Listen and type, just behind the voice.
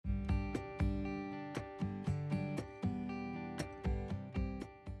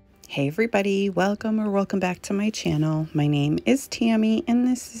Hey everybody, welcome back to my channel. My name is Tammy and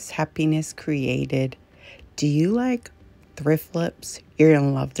this is Happiness Created. Do you like thrift flips? You're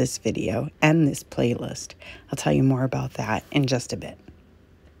gonna love this video and this playlist. I'll tell you more about that in just a bit.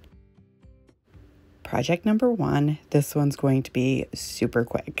 Project number 1, this one's going to be super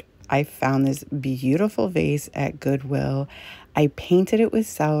quick. I found this beautiful vase at Goodwill. I painted it with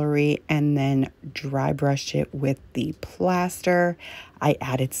celery and then dry brushed it with the plaster. I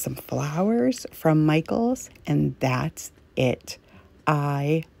added some flowers from Michael's and that's it.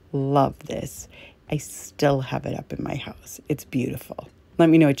 I love this. I still have it up in my house. It's beautiful. Let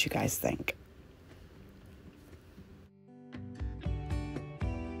me know what you guys think.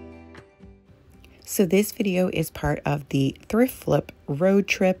 So this video is part of the Thrift Flip road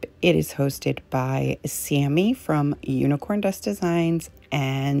trip. It is hosted by Sammy from Unicorn Dust Designs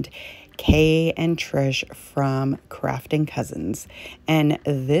and Kay and Trish from Crafting Cousins. And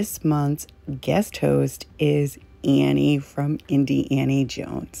this month's guest host is Annie from Indie Annie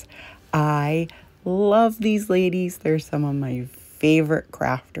Jones. I love these ladies. They're some of my favorite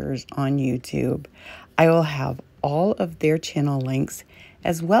crafters on YouTube. I will have all of their channel links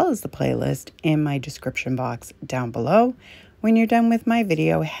as well as the playlist in my description box down below. When you're done with my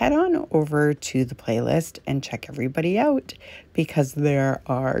video, head on over to the playlist and check everybody out because there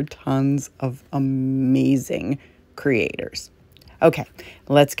are tons of amazing creators. Okay,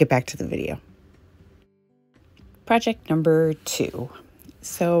 let's get back to the video. Project number 2.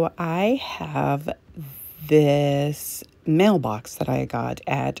 So I have this mailbox that I got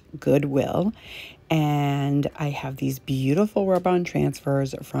at Goodwill, and I have these beautiful rub-on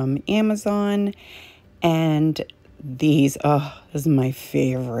transfers from Amazon, and these, this is my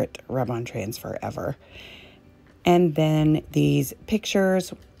favorite rub-on transfer ever. And then these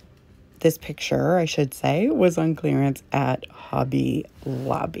pictures, this picture, I should say, was on clearance at Hobby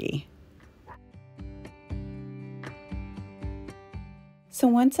Lobby. So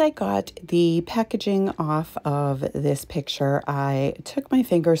once I got the packaging off of this picture, I took my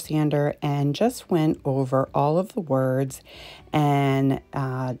finger sander and just went over all of the words and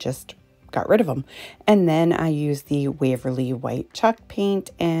just got rid of them. And then I used the Waverly white chalk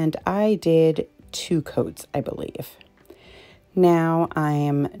paint and I did 2 coats, I believe. Now I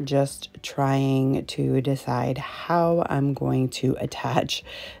am just trying to decide how I'm going to attach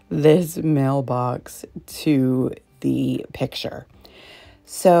this mailbox to the picture.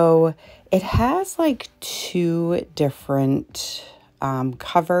 So it has like 2 different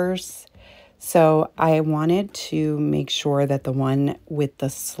covers. So I wanted to make sure that the one with the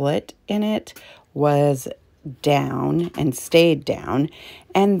slit in it was down and stayed down.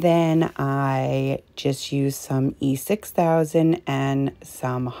 And then I just used some E6000 and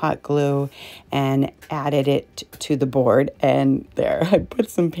some hot glue and added it to the board. And there, I put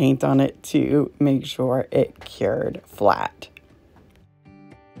some paint on it to make sure it cured flat.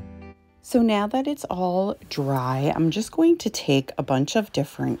 So now that it's all dry, I'm just going to take a bunch of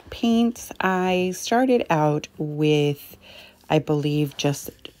different paints. I started out with, I believe, just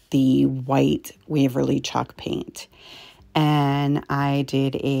the white Waverly chalk paint. And I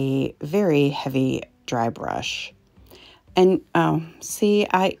did a very heavy dry brush. And, see,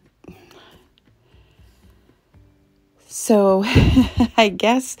 so I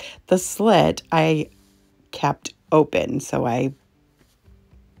guess the slit I kept open, so I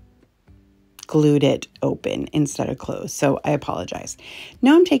glued it open instead of closed, so I apologize.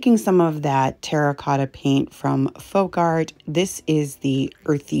 Now I'm taking some of that terracotta paint from Folk Art. This is the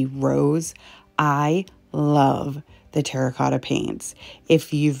Earthy Rose. I love the terracotta paints.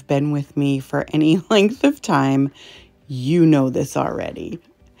 If you've been with me for any length of time, you know this already.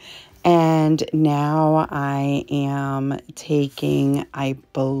 And now I am taking, I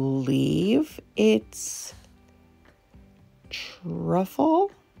believe it's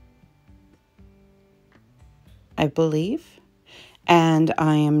truffle, I believe, and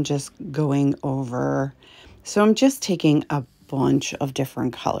I am just going over, so I'm just taking a bunch of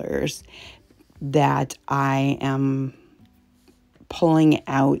different colors that I am pulling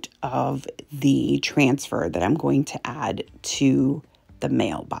out of the transfer that I'm going to add to the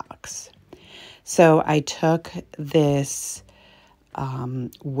mailbox. So I took this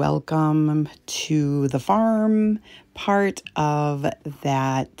welcome to the farm part of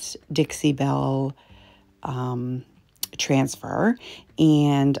that Dixie Belle transfer,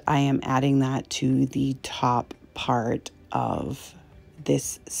 and I am adding that to the top part of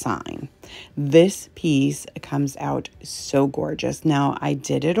this sign. This piece comes out so gorgeous. Now I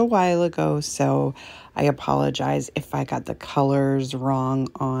did it a while ago, so I apologize if I got the colors wrong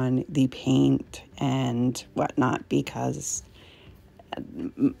on the paint and whatnot, because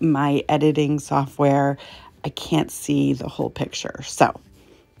my editing software, I can't see the whole picture. So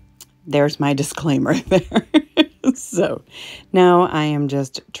there's my disclaimer there. So now I am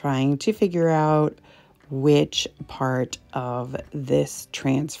just trying to figure out which part of this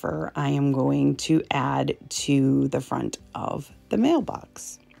transfer I am going to add to the front of the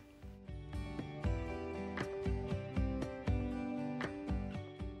mailbox.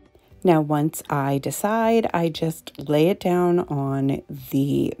 Now, once I decide, I just lay it down on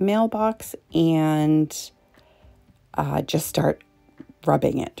the mailbox and just start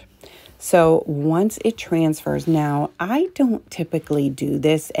rubbing it. So once it transfers, now I don't typically do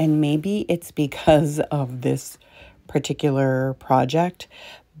this, and maybe it's because of this particular project,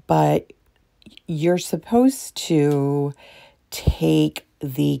 but you're supposed to take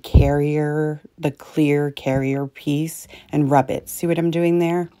the carrier, the clear carrier piece, and rub it. See what I'm doing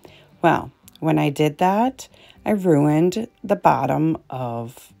there? Well, when I did that, I ruined the bottom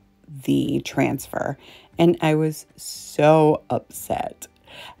of the transfer, and I was so upset.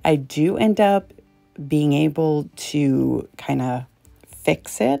 I do end up being able to kind of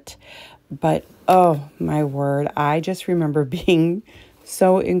fix it, but oh my word, I just remember being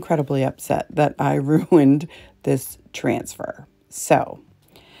so incredibly upset that I ruined this transfer. So,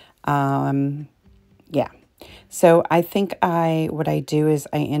 yeah. So I think what I do is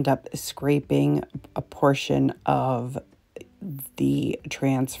I end up scraping a portion of the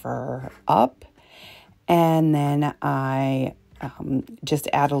transfer up, and then I just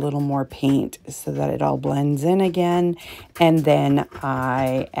add a little more paint so that it all blends in again, and then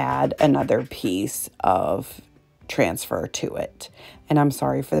I add another piece of transfer to it. And I'm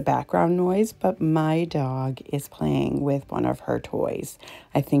sorry for the background noise, but my dog is playing with one of her toys.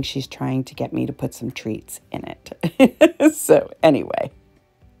 I think she's trying to get me to put some treats in it. So anyway,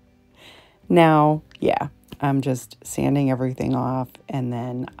 now, yeah, I'm just sanding everything off, and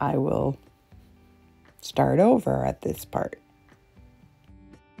then I will start over at this part.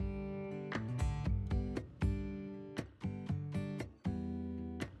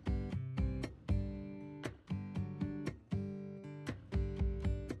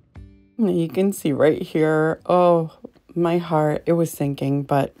 You can see right here, oh, my heart, it was sinking,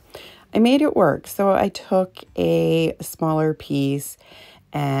 but I made it work. So I took a smaller piece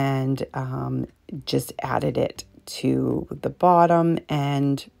and just added it to the bottom.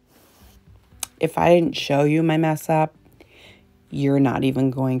 And if I didn't show you my mess up, you're not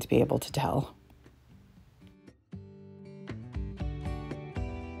even going to be able to tell.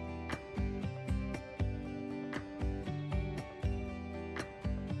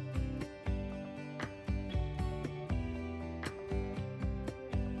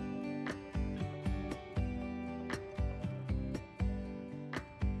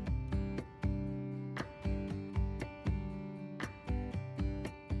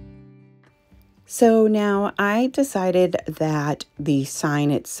 So now I decided that the sign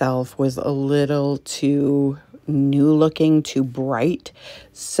itself was a little too new looking, too bright.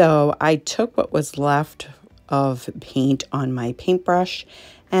 So I took what was left of paint on my paintbrush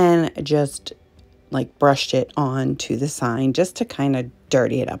and just like brushed it onto the sign just to kind of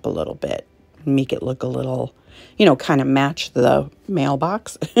dirty it up a little bit, make it look a little, kind of match the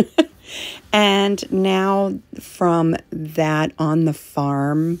mailbox. And now from that on the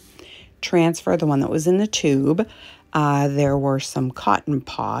farm transfer, the one that was in the tube, there were some cotton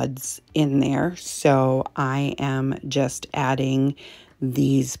pods in there. So I am just adding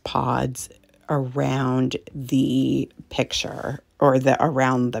these pods around the picture, or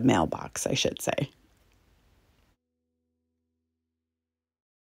around the mailbox, I should say.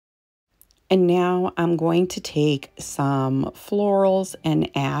 And now I'm going to take some florals and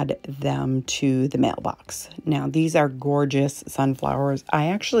add them to the mailbox. Now, these are gorgeous sunflowers. I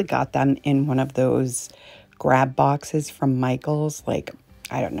actually got them in one of those grab boxes from Michael's, like,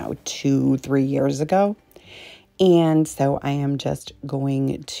 I don't know, 2-3 years ago. And so I am just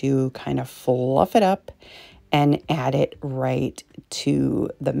going to kind of fluff it up and add it right to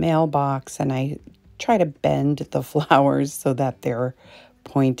the mailbox. And I try to bend the flowers so that they're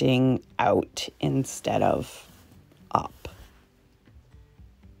pointing out instead of up.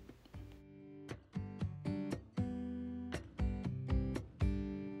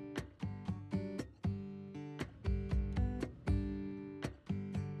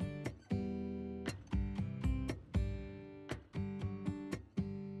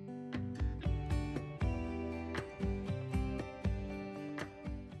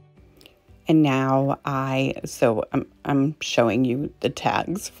 And now I'm showing you the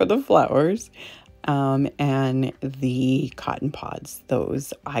tags for the flowers. and the cotton pods.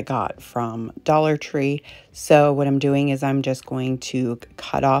 Those I got from Dollar Tree. So what I'm doing is I'm just going to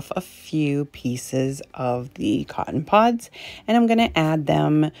cut off a few pieces of the cotton pods, and I'm going to add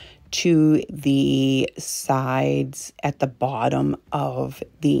them to the sides at the bottom of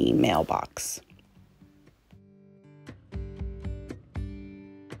the mailbox.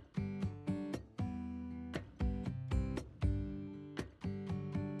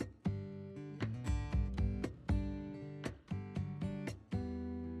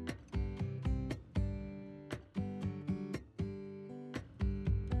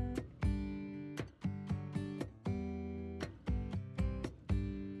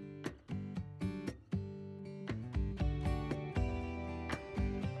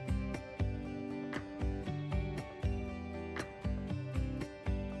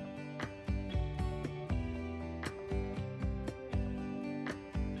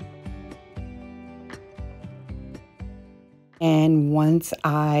 And once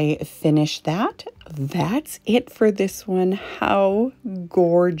I finish that, that's it for this one. How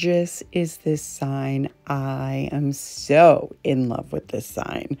gorgeous is this sign? I am so in love with this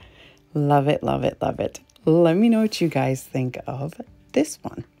sign. Love it, love it, love it. Let me know what you guys think of this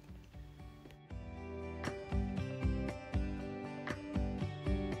one.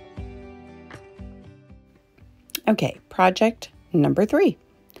 Okay, project number 3.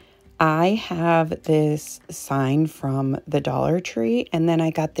 I have this sign from the Dollar Tree, and then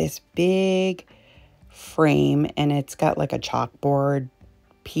I got this big frame, and it's got like a chalkboard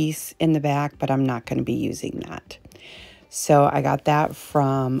piece in the back, but I'm not going to be using that. So I got that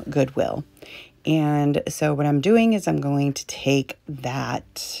from Goodwill. And so what I'm doing is I'm going to take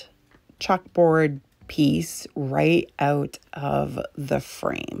that chalkboard piece right out of the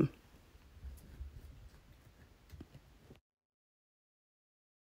frame.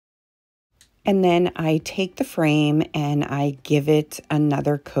 And then I take the frame and I give it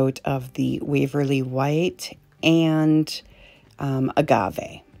another coat of the Waverly White and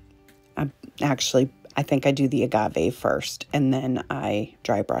agave. I think I do the agave first, and then I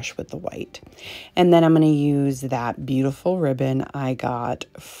dry brush with the white. And then I'm going to use that beautiful ribbon I got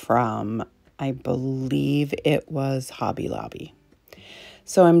from, I believe it was Hobby Lobby.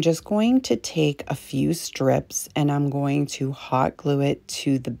 So I'm just going to take a few strips and I'm going to hot glue it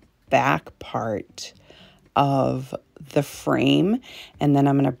to the back part of the frame, and then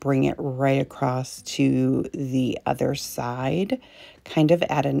I'm going to bring it right across to the other side, kind of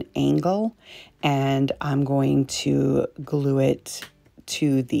at an angle, and I'm going to glue it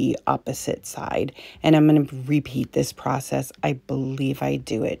to the opposite side. And I'm going to repeat this process. I believe I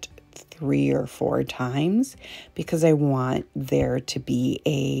do it 3 or 4 times because I want there to be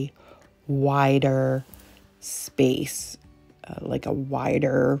a wider space, like a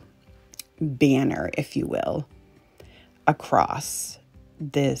wider banner, if you will, across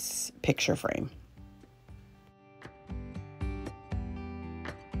this picture frame.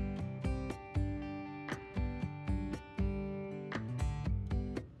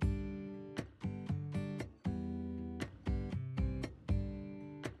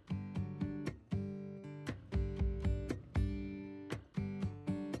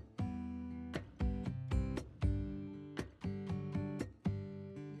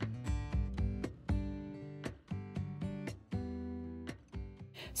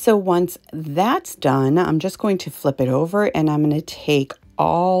 So once that's done, I'm just going to flip it over and I'm going to take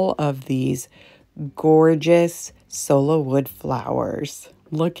all of these gorgeous Sola wood flowers.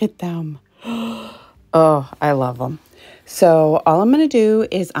 Look at them. Oh, I love them. So all I'm going to do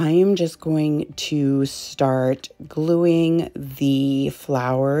is I am just going to start gluing the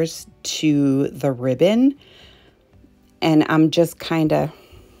flowers to the ribbon. And I'm going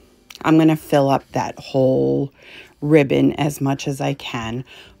to fill up that whole ribbon as much as I can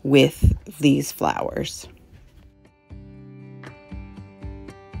with these flowers.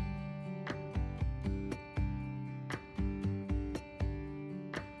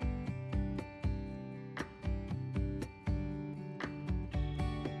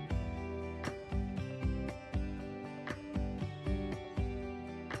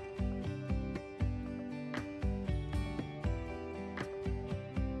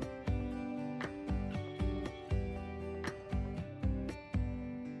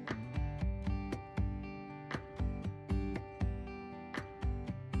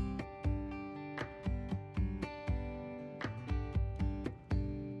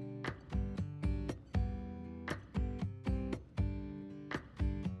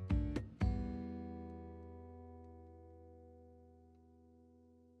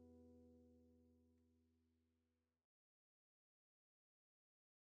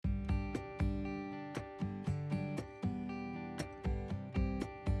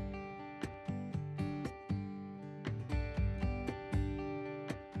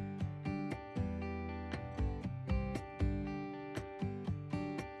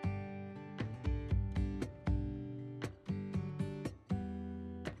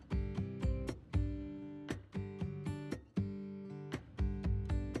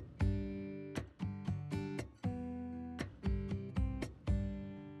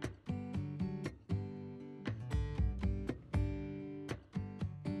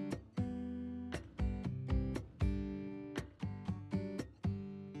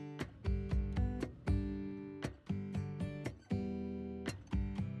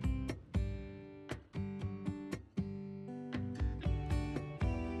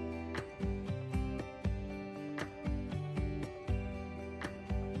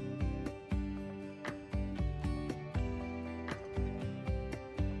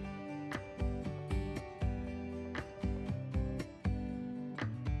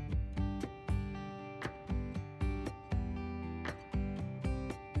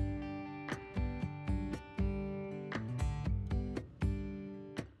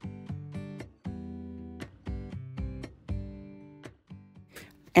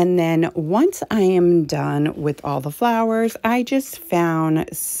 And then once I am done with all the flowers, I just found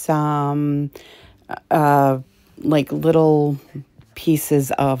some like little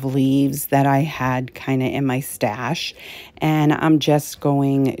pieces of leaves that I had kind of in my stash, and I'm just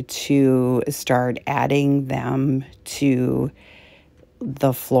going to start adding them to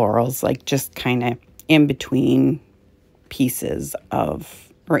the florals, like just kind of in between pieces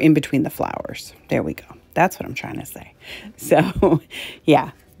of, or in between the flowers. There we go. That's what I'm trying to say. So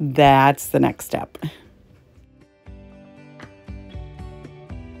yeah, that's the next step.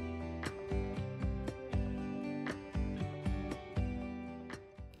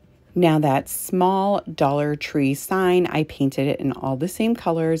 Now that small Dollar Tree sign, I painted it in all the same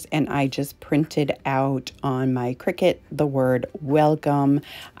colors, and I just printed out on my Cricut the word welcome.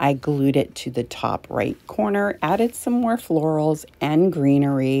 I glued it to the top right corner, added some more florals and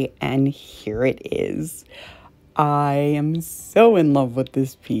greenery, and here it is. I am so in love with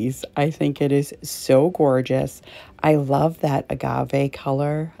this piece. I think it is so gorgeous. I love that agave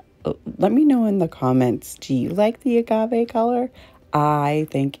color. Let me know in the comments, do you like the agave color? I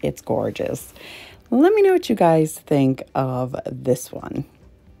think it's gorgeous. Let me know what you guys think of this one.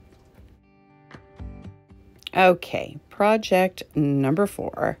 Okay, project number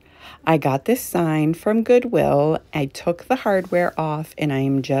 4. I got this sign from Goodwill. I took the hardware off and I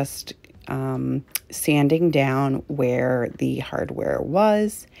am just sanding down where the hardware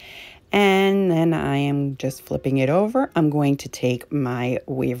was. And then I am just flipping it over. I'm going to take my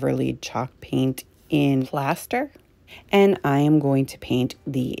Waverly chalk paint in plaster, and I am going to paint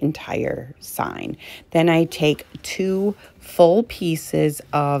the entire sign. Then I take 2 full pieces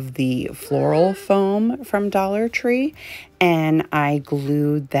of the floral foam from Dollar Tree, and I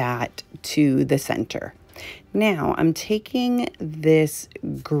glue that to the center. Now I'm taking this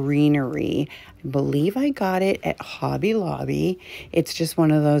greenery. I believe I got it at Hobby Lobby. It's just one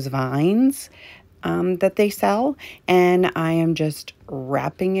of those vines that they sell, and I am just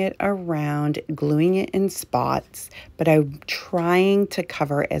wrapping it around, gluing it in spots, but I'm trying to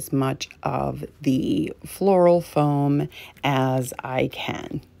cover as much of the floral foam as I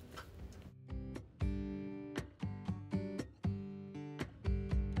can.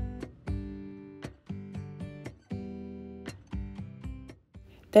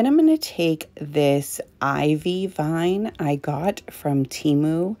 Then I'm going to take this ivy vine I got from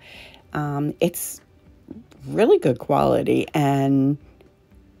TEMU. It's really good quality, and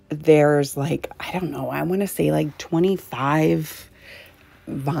there's like, I don't know, I want to say like 25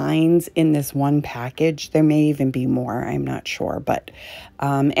 vines in this one package. There may even be more, I'm not sure. But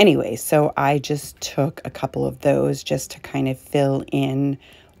anyway, so I just took a couple of those just to kind of fill in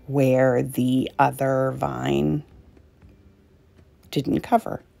where the other vine didn't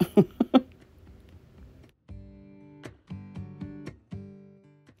cover.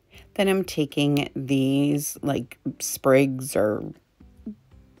 Then I'm taking these like sprigs or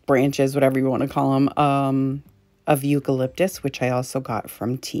branches, whatever you want to call them, of eucalyptus, which I also got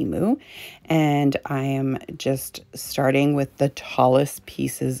from TEMU. And I am just starting with the tallest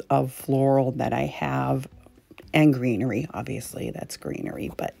pieces of floral that I have, and greenery, obviously that's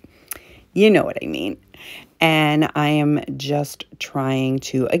greenery, but you know what I mean. And I am just trying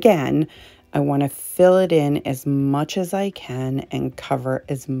to, again, I want to fill it in as much as I can and cover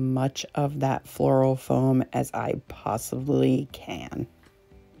as much of that floral foam as I possibly can.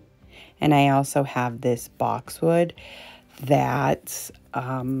 And I also have this boxwood that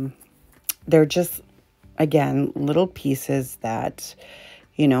they're just, again, little pieces that,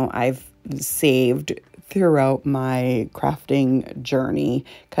 you know, I've saved throughout my crafting journey,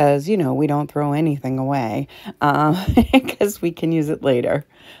 because, you know, we don't throw anything away because we can use it later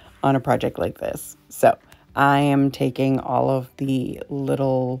on a project like this. So I am taking all of the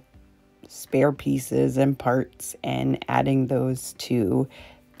little spare pieces and parts and adding those to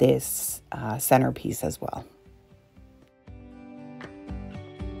this centerpiece as well.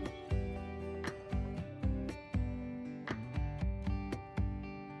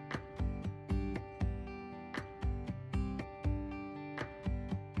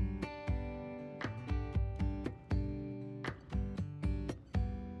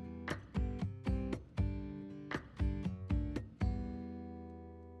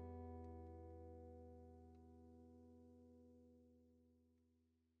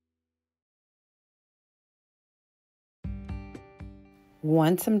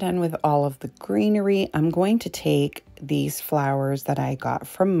 Once I'm done with all of the greenery, I'm going to take these flowers that I got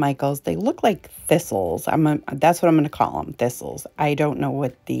from Michael's. They look like thistles. That's what I'm going to call them, thistles. I don't know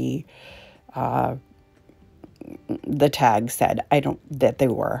what the tag said. That they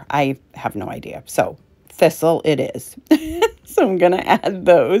were. I have no idea. So thistle it is. So I'm going to add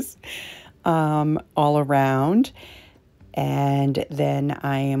those all around. And then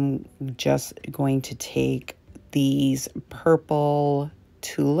I am just going to take these purple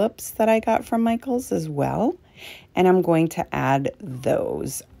tulips that I got from Michael's as well. And I'm going to add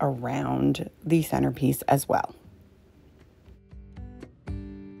those around the centerpiece as well.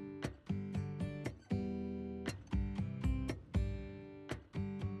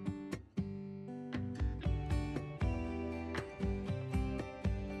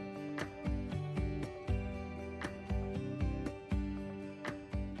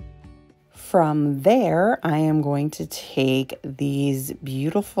 From there, I am going to take these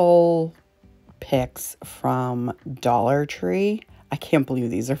beautiful picks from Dollar Tree. I can't believe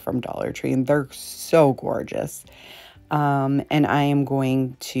these are from Dollar Tree, and they're so gorgeous. And I am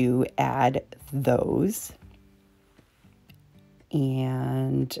going to add those.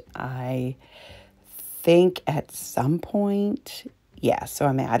 And I think at some point, yeah, so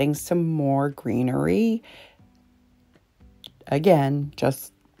I'm adding some more greenery. Again,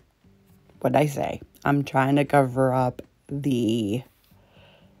 just what I say, I'm trying to cover up the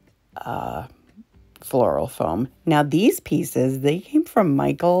floral foam. Now these pieces, they came from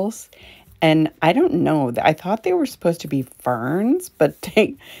Michael's, and I don't know, I thought they were supposed to be ferns, but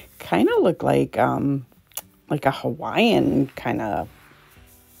they kind of look like a Hawaiian kind of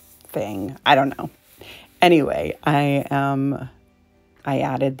thing. I don't know. Anyway, I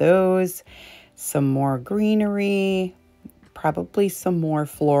added those, some more greenery, probably some more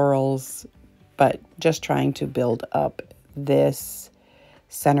florals, but just trying to build up this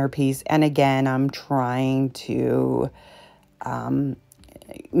centerpiece. And again, I'm trying to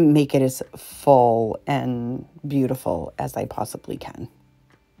make it as full and beautiful as I possibly can.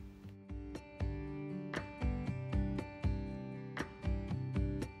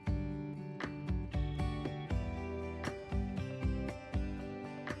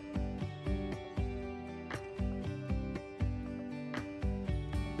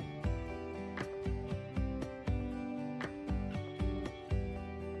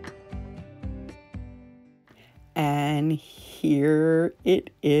 And here it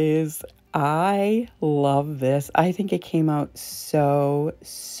is. I love this. I think it came out so,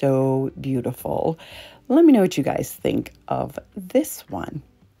 so beautiful. Let me know what you guys think of this one.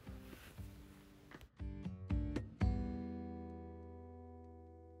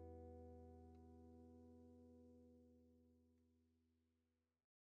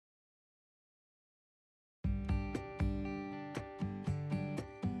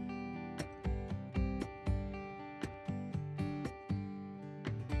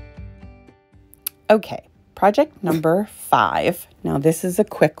 Okay, project number 5. Now this is a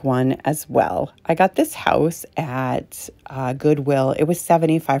quick one as well. I got this house at Goodwill. It was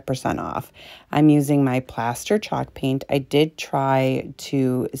 75% off. I'm using my plaster chalk paint. I did try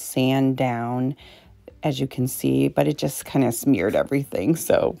to sand down, as you can see, but it just kind of smeared everything.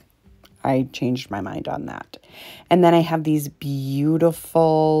 So I changed my mind on that. And then I have these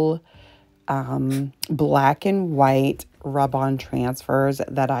beautiful black and white rub-on transfers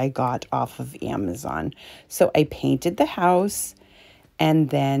that I got off of Amazon. So I painted the house, and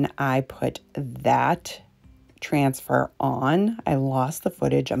then I put that transfer on. I lost the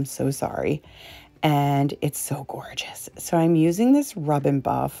footage. I'm so sorry. And it's so gorgeous. So I'm using this rub and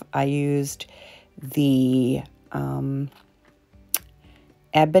buff. I used the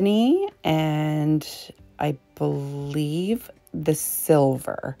ebony and I believe the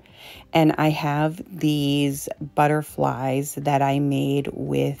silver. And I have these butterflies that I made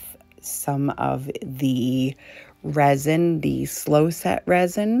with some of the resin, the slow set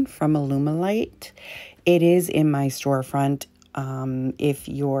resin from Alumilite. It is in my storefront. If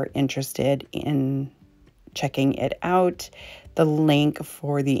you're interested in checking it out, the link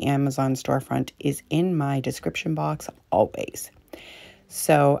for the Amazon storefront is in my description box always.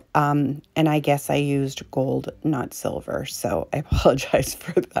 So, and I guess I used gold, not silver, so I apologize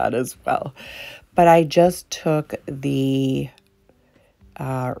for that as well. But I just took the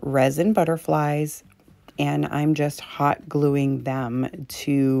resin butterflies, and I'm just hot gluing them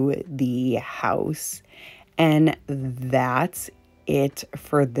to the house. And that's it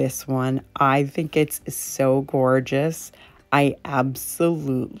for this one. I think it's so gorgeous. I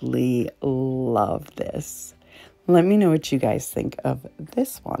absolutely love this. Let me know what you guys think of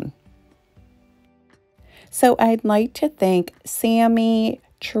this one. So I'd like to thank Sammy,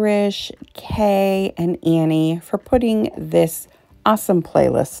 Trish, Kay, and Annie for putting this awesome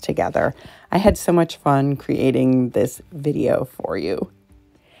playlist together. I had so much fun creating this video for you.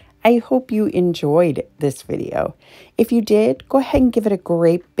 I hope you enjoyed this video. If you did, go ahead and give it a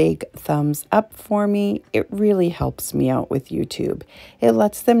great big thumbs up for me. It really helps me out with YouTube. It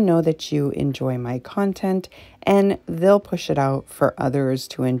lets them know that you enjoy my content, and they'll push it out for others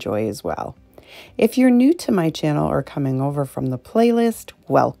to enjoy as well. If you're new to my channel or coming over from the playlist,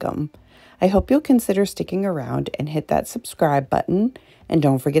 welcome. I hope you'll consider sticking around and hit that subscribe button. And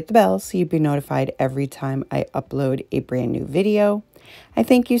don't forget the bell so you'll be notified every time I upload a brand new video. I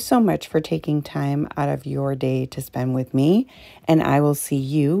thank you so much for taking time out of your day to spend with me, and I will see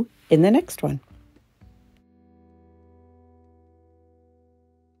you in the next one.